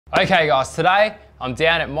Okay guys, today I'm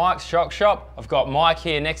down at Mike's shock shop. I've got Mike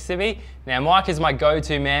here next to me. Now Mike is my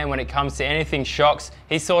go-to man when it comes to anything shocks.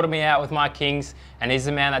 He sorted me out with my Kings and he's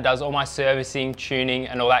the man that does all my servicing, tuning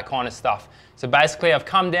and all that kind of stuff. So basically I've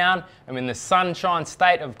come down, I'm in the sunshine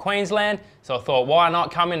state of Queensland, so I thought why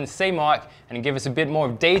not come in and see Mike and give us a bit more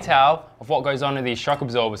detail of what goes on in these shock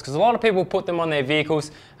absorbers, because a lot of people put them on their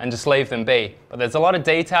vehicles and just leave them be. But there's a lot of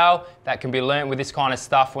detail that can be learnt with this kind of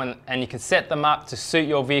stuff and you can set them up to suit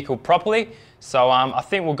your vehicle properly. So I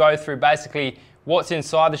think we'll go through basically what's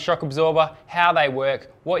inside the shock absorber, how they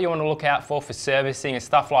work, what you want to look out for servicing and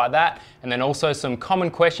stuff like that, and then also some common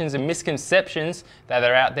questions and misconceptions that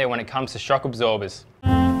are out there when it comes to shock absorbers.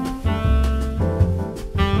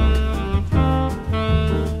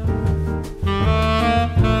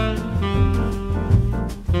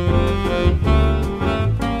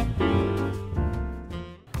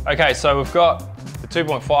 Okay, so we've got the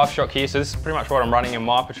 2.5 shock here, so this is pretty much what I'm running in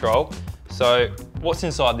my patrol. So what's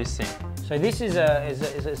inside this thing? So this is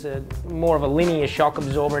a more of a linear shock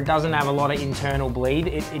absorber. It doesn't have a lot of internal bleed.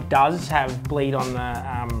 It does have bleed on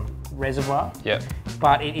the reservoir, yep.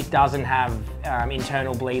 But it doesn't have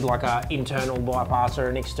internal bleed like an internal bypass or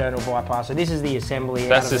an external bypass. So this is the assembly.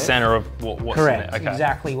 That's the center of what's correct, in it. Okay.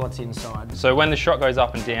 Exactly what's inside. So when the shock goes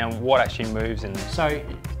up and down, what actually moves in this? So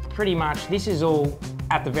pretty much this is all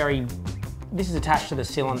at the very, this is attached to the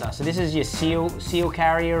cylinder. So this is your seal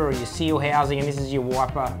carrier or your seal housing, and this is your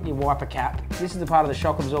wiper cap. This is the part of the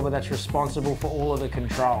shock absorber that's responsible for all of the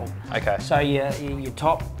control. Okay. So your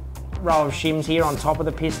top row of shims here on top of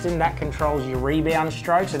the piston, that controls your rebound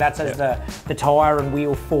stroke. So that's as the tyre and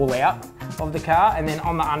wheel fall out of the car. And then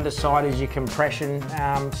on the underside is your compression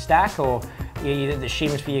stack, or the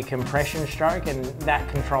shims for your compression stroke, and that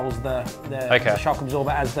controls the shock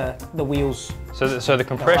absorber as the wheels. So the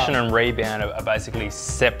compression and rebound are basically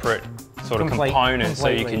separate sort of components, so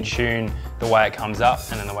you can tune the way it comes up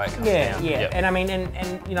and then the way it comes down. Yeah, yep. and I mean,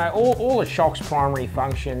 and you know, all a shock's primary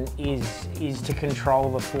function is to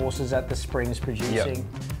control the forces that the spring's producing. Yep.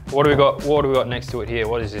 What do we got next to it here?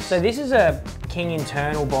 What is this? So this is a King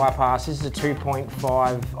internal bypass. This is a 2.5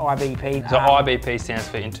 IBP. So IBP stands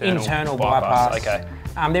for internal bypass. Okay.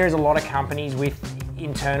 There is a lot of companies with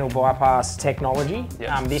internal bypass technology.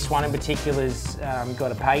 Yep. This one in particular's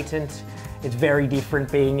got a patent. It's very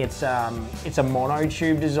different, being it's a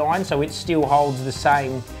monotube design, so it still holds the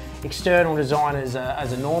same external design as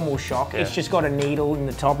a normal shock. Yeah. It's just got a needle in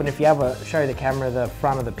the top, and if you show the camera the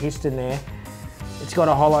front of the piston there, it's got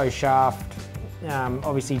a hollow shaft,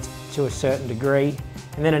 obviously to a certain degree,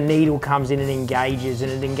 and then a needle comes in and engages,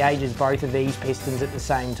 and it engages both of these pistons at the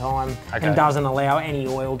same time, and doesn't allow any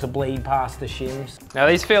oil to bleed past the shims. Now, are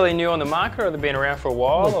these fairly new on the market, or have they been around for a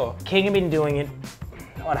while? Look, or? King have been doing it,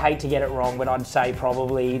 I'd hate to get it wrong, but I'd say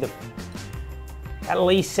probably at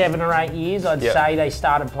least 7 or 8 years, I'd say they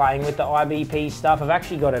started playing with the IBP stuff. I've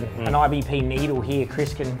actually got an IBP needle here.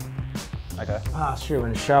 Chris can pass through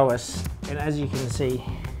and show us. And as you can see,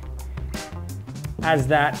 as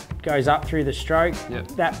that goes up through the stroke,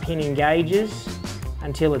 that pin engages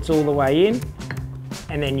until it's all the way in,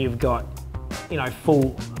 and then you've got, you know,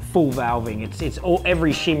 full valving. It's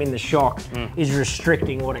every shim in the shock is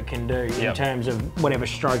restricting what it can do in terms of whatever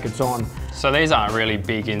stroke it's on. So these aren't really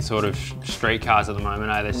big in sort of street cars at the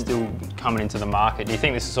moment, eh? They're still coming into the market. Do you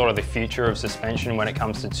think this is sort of the future of suspension when it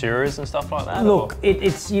comes to tourers and stuff like that? Look,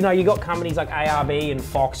 it's, you know, you got companies like ARB and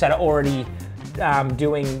Fox that are already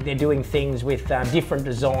doing things with different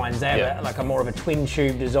designs. They have like a more of a twin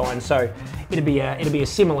tube design, so it'd be a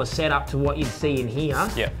similar setup to what you'd see in here.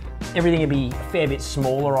 Yeah. Everything would be a fair bit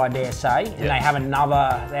smaller, I dare say, and they have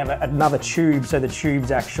another tube, so the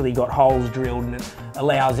tube's actually got holes drilled and it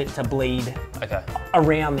allows it to bleed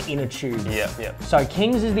around the inner tube. So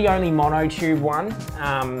King's is the only monotube one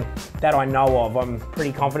that I know of. I'm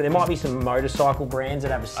pretty confident. There might be some motorcycle brands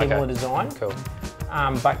that have a similar design. Cool.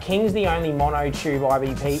 But King's the only monotube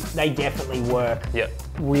IBP. They definitely work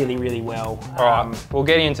really, really well. All right, we'll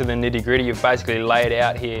get into the nitty gritty. You've basically laid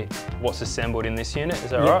out here what's assembled in this unit,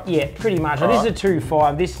 is that right? Yeah, pretty much. So this is a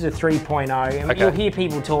 2.5, this is a 3.0, and you'll hear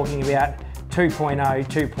people talking about 2.0,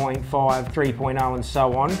 2.5, 3.0 and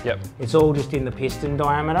so on. It's all just in the piston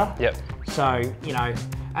diameter. So, you know,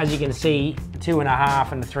 as you can see,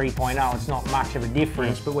 2.5 and the 3.0, it's not much of a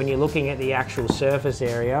difference, but when you're looking at the actual surface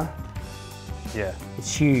area,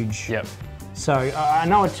 it's huge. So I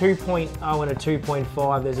know a 2.0 and a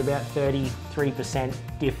 2.5, there's about 33%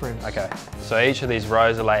 difference. Okay, so each of these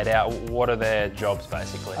rows are laid out. What are their jobs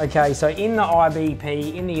basically? Okay, so in the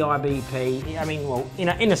IBP, I mean, well,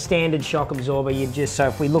 in a standard shock absorber, you just, so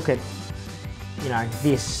if we look at, you know,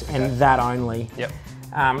 this and that only,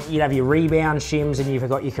 You'd have your rebound shims and you've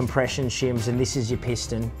got your compression shims, and this is your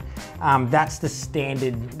piston. That's the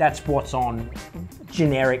standard, that's what's on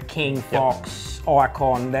generic King, Fox,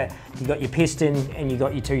 Icon. That you've got your piston and you've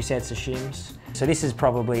got your 2 sets of shims. So this is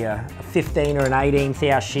probably a 15 or an 18th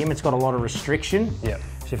hour shim. It's got a lot of restriction. Yep.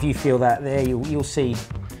 So if you feel that there, you'll see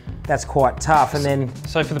that's quite tough. And then,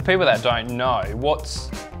 so for the people that don't know, what's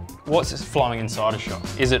flowing inside a shock?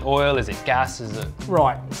 Is it oil? Is it gas? Is it?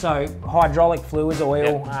 Right, so hydraulic fluid's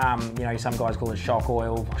oil. You know, some guys call it shock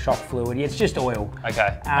oil, shock fluid. It's just oil.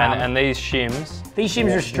 Okay, and these shims? These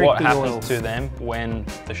shims restrict the oil. What happens to them when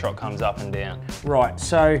the shock comes up and down? Right,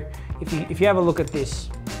 so if you have a look at this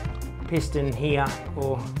piston here,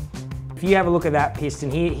 or if you have a look at that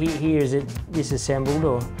piston here is it disassembled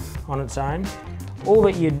or on its own. All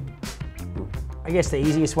that I guess the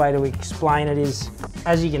easiest way to explain it is,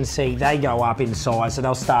 as you can see, they go up in size. So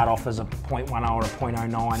they'll start off as a 0.10 or a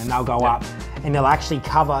 0.09 and they'll go up and they'll actually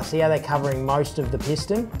cover, see how they're covering most of the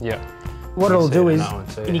piston? Yeah. What it'll do is,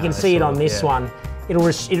 and you can see it on this one, it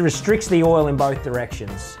restricts the oil in both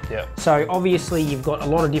directions. Yeah. So obviously you've got a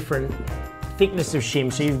lot of different thickness of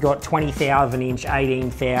shim. So you've got 20 thou of an inch, 18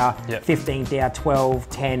 thou, 15 thou, 12,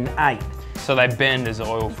 10, 8. So they bend as the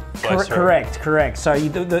oil flows through. Correct. So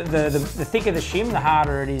the thicker the shim, the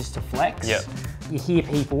harder it is to flex. Yep. You hear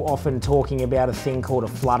people often talking about a thing called a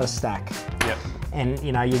flutter stack. Yep. And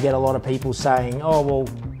you know, you get a lot of people saying, oh, well,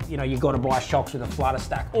 you know, you've got to buy shocks with a flutter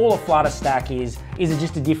stack. All a flutter stack is it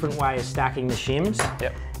just a different way of stacking the shims?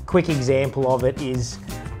 Yep. Quick example of it is,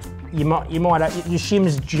 your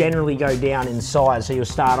shims generally go down in size, so you'll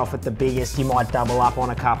start off at the biggest, you might double up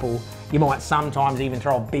on a couple, you might sometimes even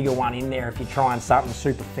throw a bigger one in there if you're trying something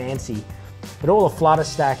super fancy. But all a flutter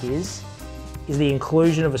stack is the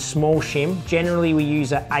inclusion of a small shim. Generally we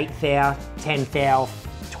use a 8 thou, 10 thou,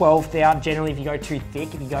 12 thou. Generally if you go too thick,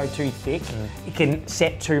 it can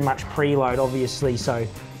set too much preload obviously, so you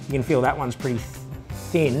can feel that one's pretty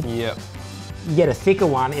thin. Yep. You get a thicker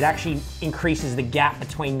one, it actually increases the gap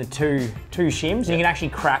between the two shims, and you can actually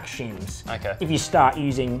crack shims. Okay. If you start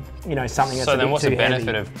using, you know, something that's a bit too heavy. So then what's the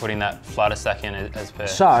benefit of putting that flutter stack in as per?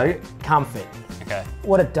 So, comfort. Okay.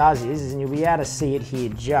 What it does is, and you'll be able to see it here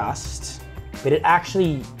just, but it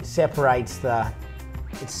actually separates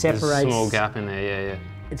There's a small gap in there, yeah.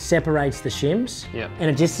 It separates the shims, yep. and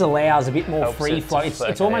it just allows a bit more free flow.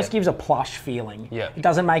 It almost yeah. gives a plush feeling. Yep. It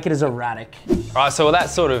doesn't make it as erratic. All right, so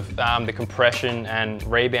that's sort of the compression and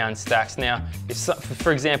rebound stacks. Now,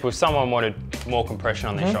 for example, if someone wanted more compression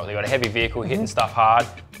on their shock, they've got a heavy vehicle hitting stuff hard,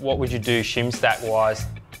 what would you do shim stack wise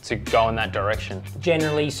to go in that direction?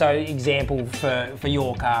 Generally, so example for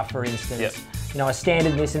your car, for instance, you know, a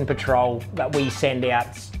standard Nissan Patrol that we send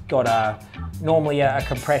out's got normally a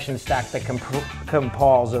compression stack that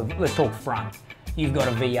compiles of, let's talk front. You've got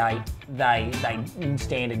a V8, they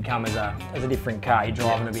standard come as a different car, you're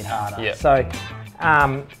driving a bit harder. Yep. So,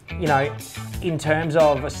 you know, in terms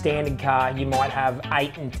of a standard car, you might have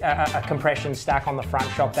a compression stack on the front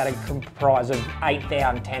shock that are comprised of 8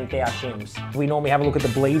 thou and 10 thou shims. We normally have a look at the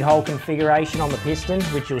bleed hole configuration on the piston,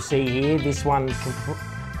 which you'll see here. This one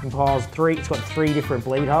compiles it's got 3 different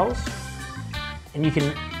bleed holes. And you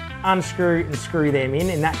can unscrew and screw them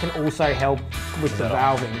in, and that can also help with the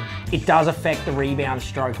valving. It does affect the rebound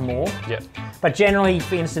stroke more. Yep. But generally,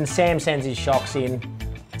 for instance, Sam sends his shocks in,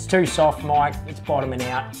 it's too soft, Mike, it's bottoming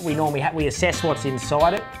out. We normally we assess what's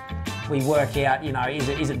inside it. We work out, you know,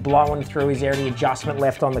 is it blowing through? Is there any adjustment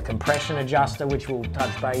left on the compression adjuster, which we'll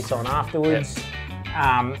touch base on afterwards.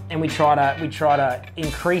 Yep. And we try to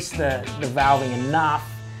increase the valving enough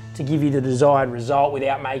to give you the desired result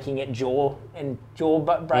without making it jaw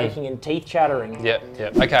breaking and teeth chattering.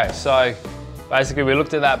 Yep. Okay, so basically we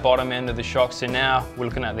looked at that bottom end of the shock, so now we're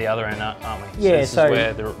looking at the other end, aren't we? Yeah, so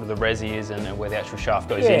this is where the resi is and where the actual shaft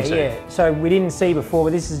goes into. Yeah, so we didn't see before,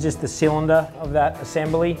 but this is just the cylinder of that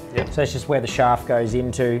assembly. Yep. So it's just where the shaft goes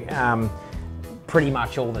into. Pretty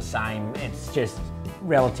much all the same. It's just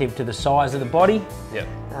relative to the size of the body. Yep.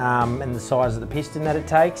 And the size of the piston that it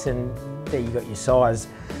takes, and there you got your size.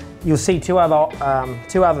 You'll see two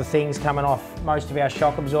other things coming off most of our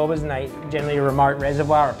shock absorbers, and they generally a remote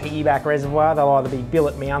reservoir, a piggyback reservoir. They'll either be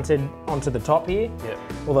billet mounted onto the top here,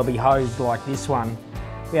 or they'll be hosed like this one.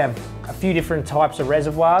 We have a few different types of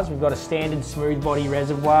reservoirs. We've got a standard smooth body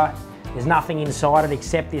reservoir. There's nothing inside it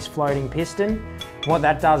except this floating piston. And what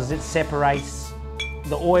that does is it separates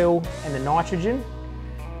the oil and the nitrogen.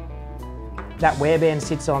 That wear band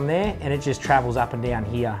sits on there and it just travels up and down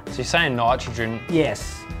here. So you're saying nitrogen?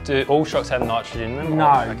 Yes. Do all shocks have nitrogen in them?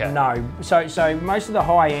 No, okay. no. So most of the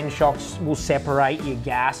high-end shocks will separate your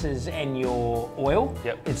gases and your oil.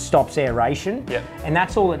 Yep. It stops aeration. Yep. And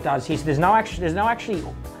that's all it does here. So there's no actually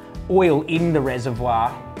oil in the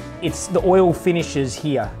reservoir. It's the oil finishes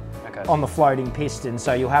here. Okay. On the floating piston.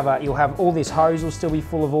 So you'll have all this hose will still be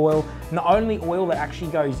full of oil. And the only oil that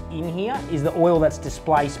actually goes in here is the oil that's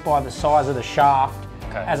displaced by the size of the shaft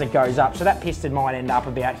as it goes up. So that piston might end up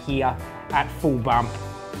about here at full bump.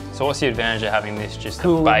 So what's the advantage of having this just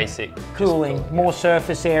cooling, the basic? Cooling, more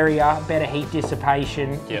surface area, better heat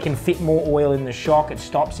dissipation. Yep. You can fit more oil in the shock, it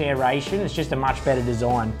stops aeration. It's just a much better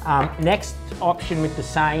design. Next option with the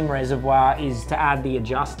same reservoir is to add the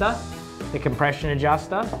adjuster. The compression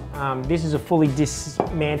adjuster. This is a fully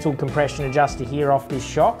dismantled compression adjuster here off this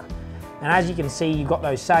shock. And as you can see, you've got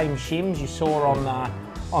those same shims you saw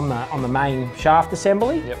on the main shaft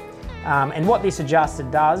assembly. Yep. And what this adjuster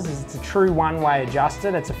does is it's a true one-way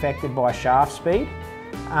adjuster that's affected by shaft speed.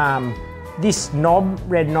 This knob,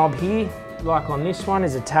 red knob here, like on this one,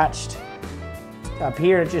 is attached up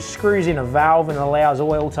here. It just screws in a valve and allows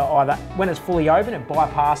oil to either, when it's fully open, it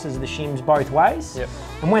bypasses the shims both ways. Yep.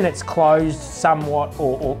 And when it's closed somewhat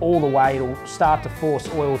or all the way, it'll start to force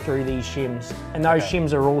oil through these shims. And those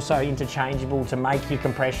shims are also interchangeable to make your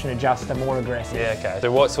compression adjuster more aggressive. Yeah, okay.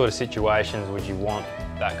 So what sort of situations would you want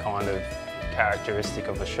that kind of characteristic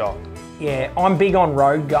of a shock? Yeah, I'm big on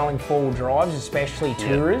road going four-wheel drives, especially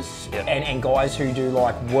tourers Yep. and guys who do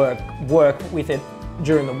like work with it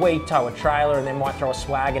during the week, tow a trailer and then might throw a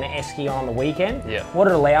swag and an esky on the weekend. Yeah. What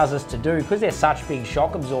it allows us to do, because they're such big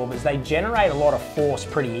shock absorbers, they generate a lot of force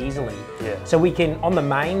pretty easily. Yeah. So we can, on the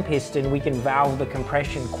main piston, we can valve the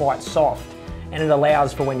compression quite soft, and it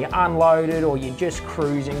allows for when you're unloaded or you're just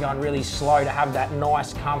cruising, going really slow, to have that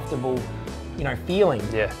nice, comfortable, feeling.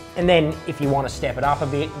 Yeah. And then if you want to step it up a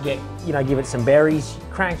bit, give it some berries,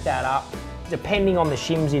 crank that up. Depending on the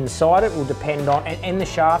shims inside it will depend on, and the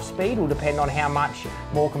shaft speed will depend on how much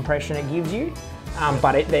more compression it gives you.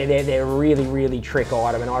 But they're a really, really trick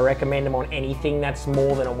item, and I recommend them on anything that's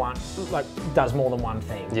more than does more than one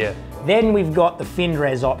thing. Yeah. Then we've got the finned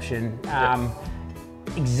res option.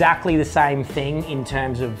 Exactly the same thing in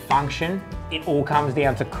terms of function. It all comes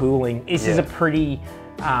down to cooling. This is a pretty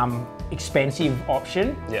expensive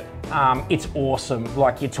option. Yeah. It's awesome.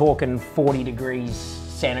 Like, you're talking 40 degrees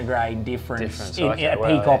centigrade difference at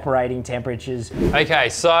peak operating temperatures. Okay,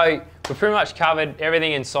 so we've pretty much covered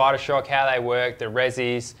everything inside a shock, how they work, the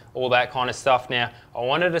resis, all that kind of stuff. Now, I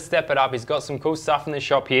wanted to step it up. He's got some cool stuff in the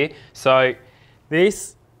shop here. So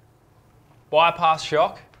this bypass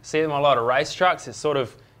shock, see them on a lot of race trucks. It's sort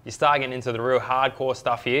of, you start getting into the real hardcore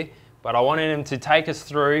stuff here, but I wanted him to take us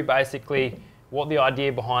through basically what the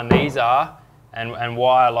idea behind these are and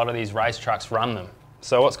why a lot of these race trucks run them.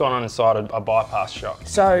 So what's going on inside a bypass shock?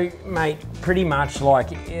 So, mate, pretty much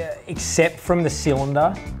except from the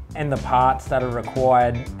cylinder and the parts that are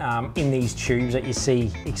required in these tubes that you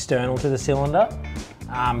see external to the cylinder,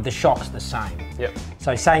 the shock's the same. Yep.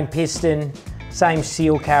 So same piston, same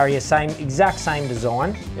seal carrier, exact same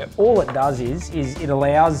design. Yep. All it does is it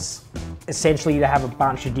allows essentially to have a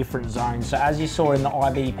bunch of different zones. So as you saw in the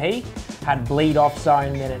IBP, had bleed off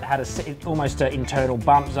zone, then it had almost an internal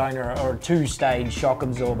bump zone or a two-stage shock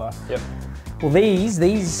absorber. Yep. Well,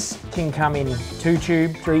 these can come in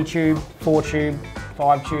 2-tube, 3-tube, 4-tube,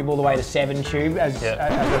 5-tube, all the way to 7-tube.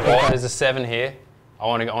 There's a 7 here. I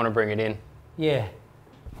want to bring it in. Yeah.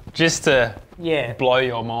 Just to blow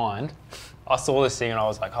your mind. I saw this thing and I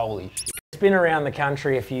was like, holy shit. It's been around the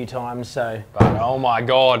country a few times, so. But oh my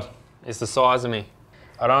God, it's the size of me.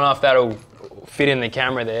 I don't know if that'll fit in the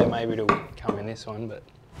camera there. Maybe it'll come in this one, but.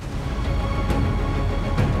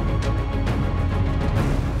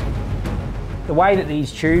 The way that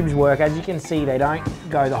these tubes work, as you can see, they don't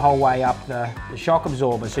go the whole way up the shock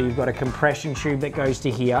absorber. So you've got a compression tube that goes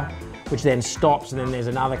to here, which then stops, and then there's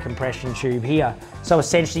another compression tube here. So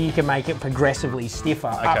essentially you can make it progressively stiffer.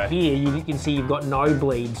 Okay. Up here, you can see you've got no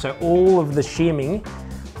bleed. So all of the shimming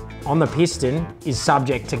on the piston is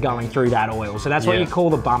subject to going through that oil. So that's what you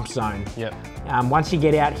call the bump zone. Yep. Once you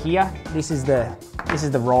get out here, this is the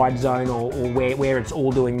ride zone or where it's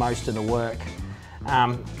all doing most of the work.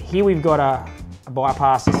 Here we've got a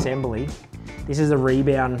bypass assembly. This is a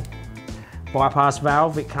rebound bypass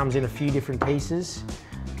valve. It comes in a few different pieces.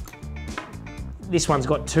 This one's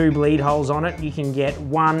got 2 bleed holes on it. You can get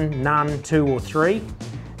 1, none, 2 or 3.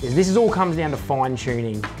 This all comes down to fine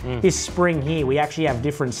tuning. This spring here, we actually have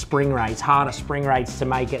different spring rates, harder spring rates to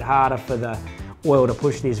make it harder for the oil to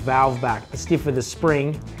push this valve back. The stiffer the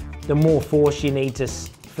spring, the more force you need to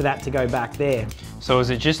for that to go back there. So is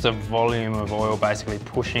it just a volume of oil basically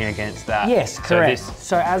pushing against that? Yes, correct.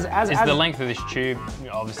 So as the length of this tube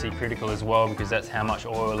obviously critical as well, because that's how much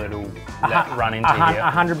oil it'll let run into here?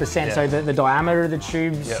 100%. Yeah. So the diameter of the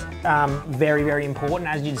tubes, very, very important.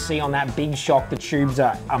 As you'd see on that big shock, the tubes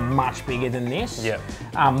are much bigger than this. Yeah.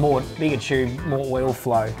 Bigger tube, more oil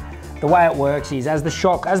flow. The way it works is as the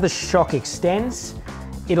shock extends,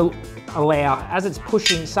 it'll allow, as it's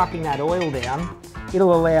sucking that oil down,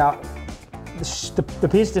 it'll allow the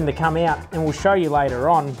piston to come out, and we'll show you later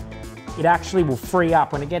on, it actually will free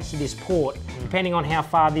up when it gets to this port, depending on how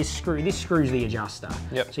far this screws the adjuster.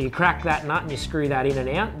 Yep. So you crack that nut and you screw that in and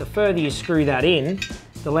out. The further you screw that in,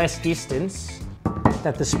 the less distance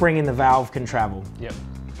that the spring in the valve can travel. Yep.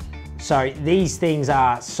 So these things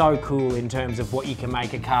are so cool in terms of what you can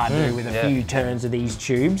make a car do with a few turns of these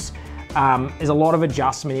tubes. There's a lot of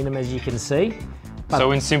adjustment in them, as you can see.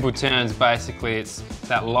 So in simple terms, basically it's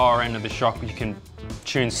that lower end of the shock you can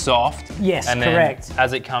tune soft. Yes, and correct. Then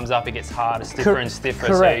as it comes up, it gets harder, stiffer and stiffer.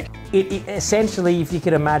 Correct. So it essentially, if you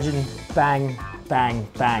could imagine, bang, bang,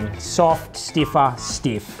 bang, soft, stiffer,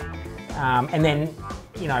 stiff. And then,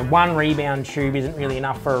 you know, one rebound tube isn't really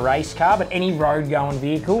enough for a race car, but any road going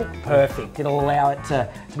vehicle, perfect. It'll allow it to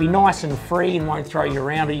be nice and free and won't throw you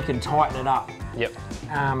around, or you can tighten it up. Yep.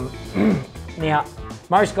 Now,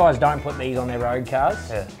 most guys don't put these on their road cars.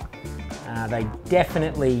 Yeah. They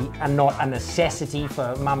definitely are not a necessity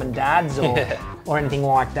for mum and dads or anything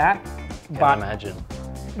like that. But imagine.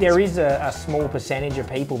 There is a small percentage of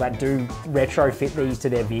people that do retrofit these to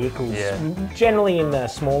their vehicles. Yeah. Generally in the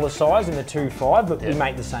smaller size, in the 2.5, but we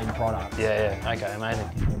make the same product. Yeah, okay, amazing.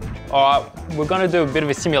 All right, we're going to do a bit of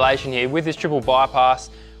a simulation here. With this triple bypass,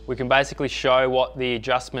 we can basically show what the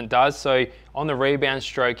adjustment does. So on the rebound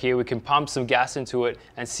stroke here, we can pump some gas into it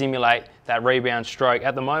and simulate that rebound stroke.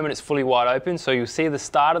 At the moment, it's fully wide open, so you'll see the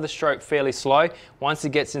start of the stroke fairly slow. Once it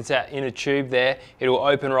gets into that inner tube there, it'll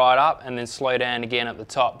open right up and then slow down again at the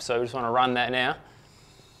top. So we just want to run that now.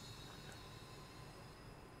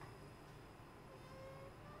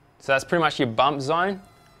 So that's pretty much your bump zone.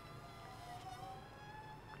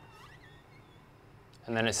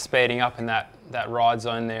 And then it's speeding up in that ride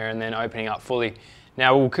zone there and then opening up fully.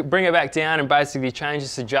 Now we'll bring it back down and basically change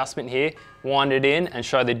this adjustment here, wind it in and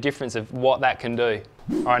show the difference of what that can do.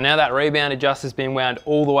 All right, now that rebound adjuster's been wound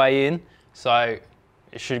all the way in, so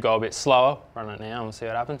it should go a bit slower. Run it now and we'll see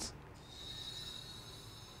what happens.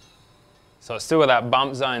 So it's still got that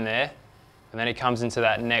bump zone there, and then it comes into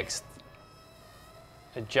that next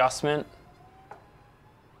adjustment.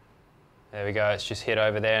 There we go, it's just hit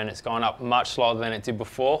over there and it's gone up much slower than it did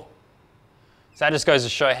before. So that just goes to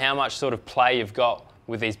show how much sort of play you've got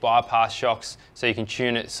with these bypass shocks, so you can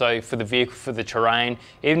tune it so for the vehicle, for the terrain,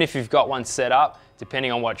 even if you've got one set up,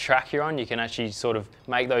 depending on what track you're on, you can actually sort of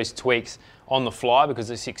make those tweaks on the fly because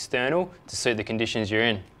it's external to suit the conditions you're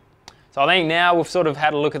in. So I think now we've sort of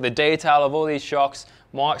had a look at the detail of all these shocks.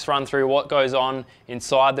 Mike's run through what goes on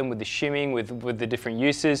inside them with the shimming, with the different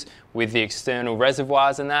uses, with the external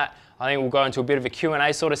reservoirs and that. I think we'll go into a bit of a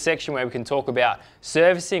Q&A sort of section where we can talk about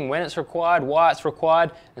servicing, when it's required, why it's required,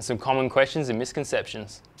 and some common questions and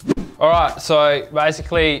misconceptions. All right, so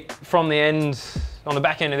basically from the end, on the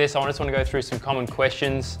back end of this, I just want to go through some common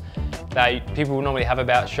questions that people will normally have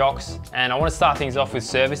about shocks. And I want to start things off with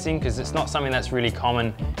servicing because it's not something that's really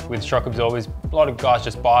common with shock absorbers. A lot of guys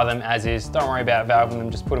just buy them as is, don't worry about valving them,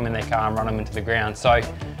 just put them in their car and run them into the ground. So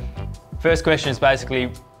first question is basically,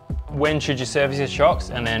 when should you service your shocks,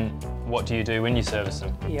 and then what do you do when you service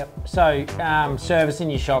them? Yep, so servicing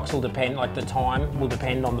your shocks will depend, like the time will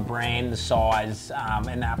depend on the brand, the size,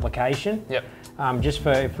 and the application. Yep.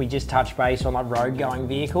 If we just touch base on like road going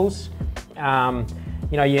vehicles,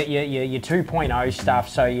 you know, your 2.0 stuff,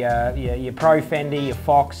 so your Pro Fender, your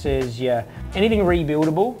Foxes, anything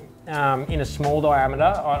rebuildable in a small diameter,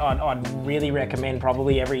 I'd really recommend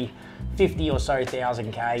probably every 50 or so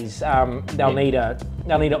thousand Ks. They'll need a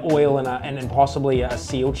oil and possibly a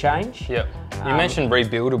seal change. Yep. You mentioned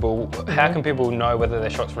rebuildable. How can people know whether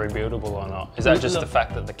their shock's rebuildable or not? Is that just the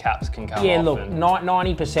fact that the caps can come off? Yeah, look,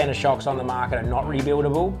 90% of shocks on the market are not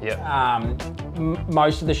rebuildable. Yep.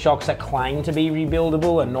 Most of the shocks that claim to be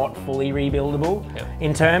rebuildable are not fully rebuildable. Yep.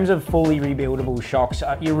 In terms of fully rebuildable shocks,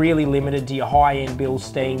 you're really limited to your high-end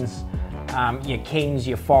Bilsteins, your Kings,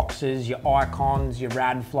 your Foxes, your Icons, your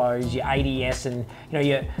Radflows, your ADS, and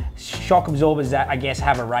your shock absorbers that I guess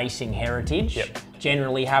have a racing heritage. Yep.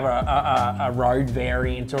 Generally have a road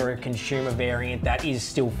variant or a consumer variant that is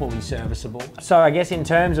still fully serviceable. So I guess in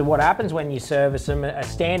terms of what happens when you service them, a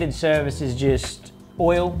standard service is just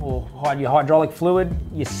oil or your hydraulic fluid,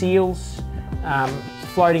 your seals,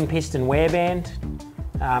 floating piston wear band,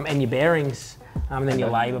 and your bearings. And then your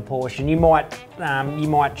labour portion. You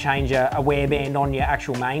might change a wear band on your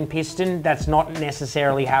actual main piston. That's not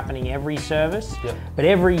necessarily happening every service, but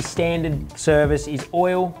every standard service is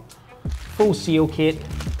oil, full seal kit,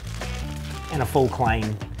 and a full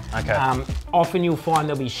clean. Okay. Often you'll find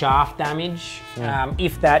there'll be shaft damage.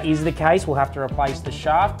 If that is the case, we'll have to replace the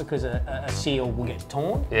shaft because a seal will get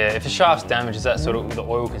torn. Yeah, if the shaft's damaged, is that sort of the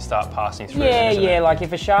oil can start passing through? Yeah, like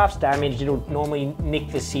if a shaft's damaged, it'll normally nick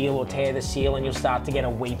the seal or tear the seal, and you'll start to get a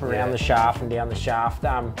weep around the shaft and down the shaft.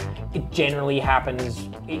 It generally happens.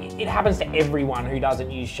 It happens to everyone who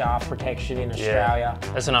doesn't use shaft protection in Australia.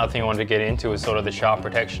 That's another thing I wanted to get into is sort of the shaft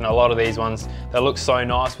protection. A lot of these ones, they look so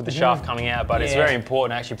nice with the shaft coming out, but it's very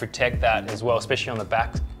important to actually protect that as well, especially on the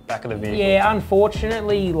back of the vehicle. Yeah,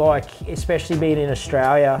 unfortunately, like especially being in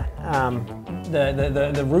Australia,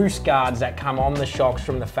 the roost guards that come on the shocks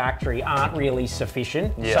from the factory aren't really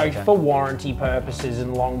sufficient. For warranty purposes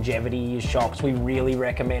and longevity of your shocks, we really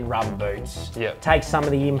recommend rubber boots. Take some of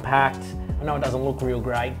the impact. I know it doesn't look real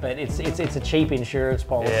great, but it's a cheap insurance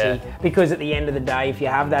policy because at the end of the day, if you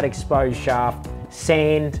have that exposed shaft,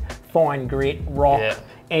 sand, fine grit, rock,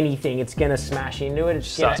 anything, it's going to smash into it. It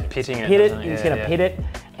starts pitting it. It's going to pit it.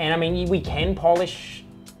 And I mean, we can polish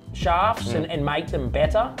shafts and make them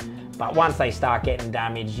better, but once they start getting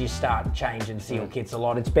damaged, you start changing seal kits a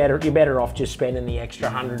lot. You're better off just spending the extra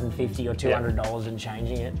 $150 or $200 and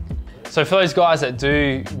changing it. So for those guys that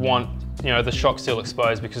do want, the shock still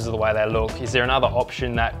exposed because of the way they look, is there another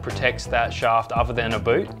option that protects that shaft other than a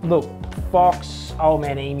boot? Look, Fox, Old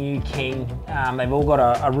Man Emu, King, they've all got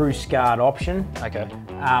a roost guard option. Okay.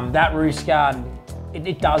 That roost guard,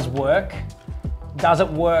 it does work. Does it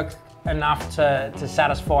work enough to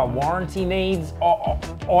satisfy warranty needs?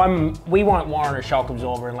 We won't warrant a shock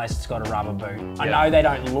absorber unless it's got a rubber boot. I know they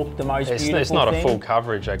don't look the most beautiful It's not thing. a full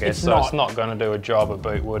coverage, I guess, it's not going to do a job a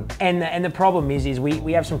boot would. And the problem is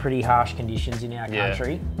we have some pretty harsh conditions in our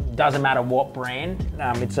country. Doesn't matter what brand.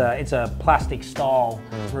 It's a plastic style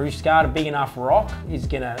roost guard. A big enough rock is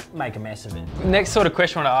going to make a mess of it. Next sort of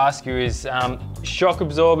question I want to ask you is shock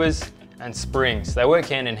absorbers and springs. They work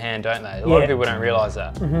hand in hand, don't they? A lot of people don't realise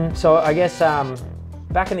that. So I guess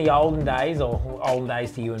back in the olden days, or olden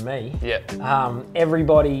days to you and me,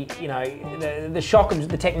 everybody,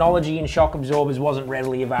 the technology in shock absorbers wasn't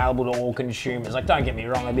readily available to all consumers. Like, don't get me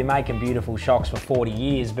wrong, they've been making beautiful shocks for 40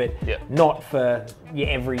 years, but not for your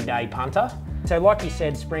everyday punter. So like you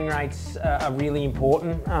said, spring rates are really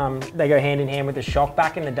important. They go hand in hand with the shock.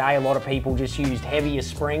 Back in the day, a lot of people just used heavier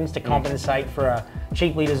springs to compensate for a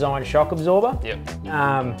cheaply designed shock absorber.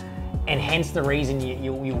 And hence the reason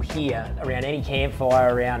you'll hear around any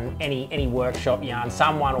campfire, around any workshop yarn,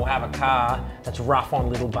 someone will have a car that's rough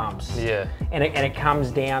on little bumps. And it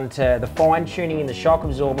comes down to the fine tuning in the shock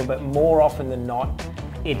absorber, but more often than not,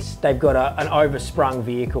 they've got an oversprung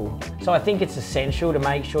vehicle. So I think it's essential to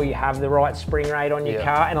make sure you have the right spring rate on your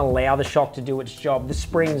car and allow the shock to do its job. The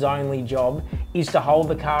spring's only job is to hold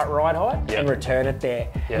the car at ride height and return it there.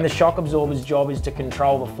 And the shock absorber's job is to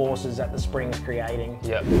control the forces that the spring's creating.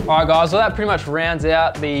 All right guys, well that pretty much rounds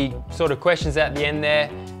out the sort of questions at the end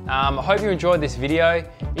there. I hope you enjoyed this video.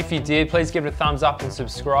 If you did, please give it a thumbs up and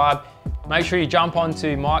subscribe. Make sure you jump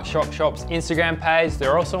onto Mike Shock Shop's Instagram page.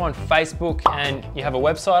 They're also on Facebook, and you have a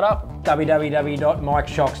website up?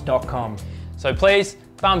 www.mikeshocks.com. So please,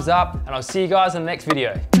 thumbs up, and I'll see you guys in the next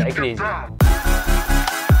video. Take it easy.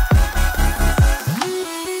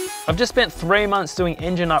 I've just spent 3 months doing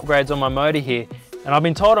engine upgrades on my motor here, and I've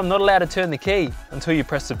been told I'm not allowed to turn the key until you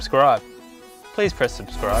press subscribe. Please press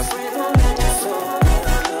subscribe.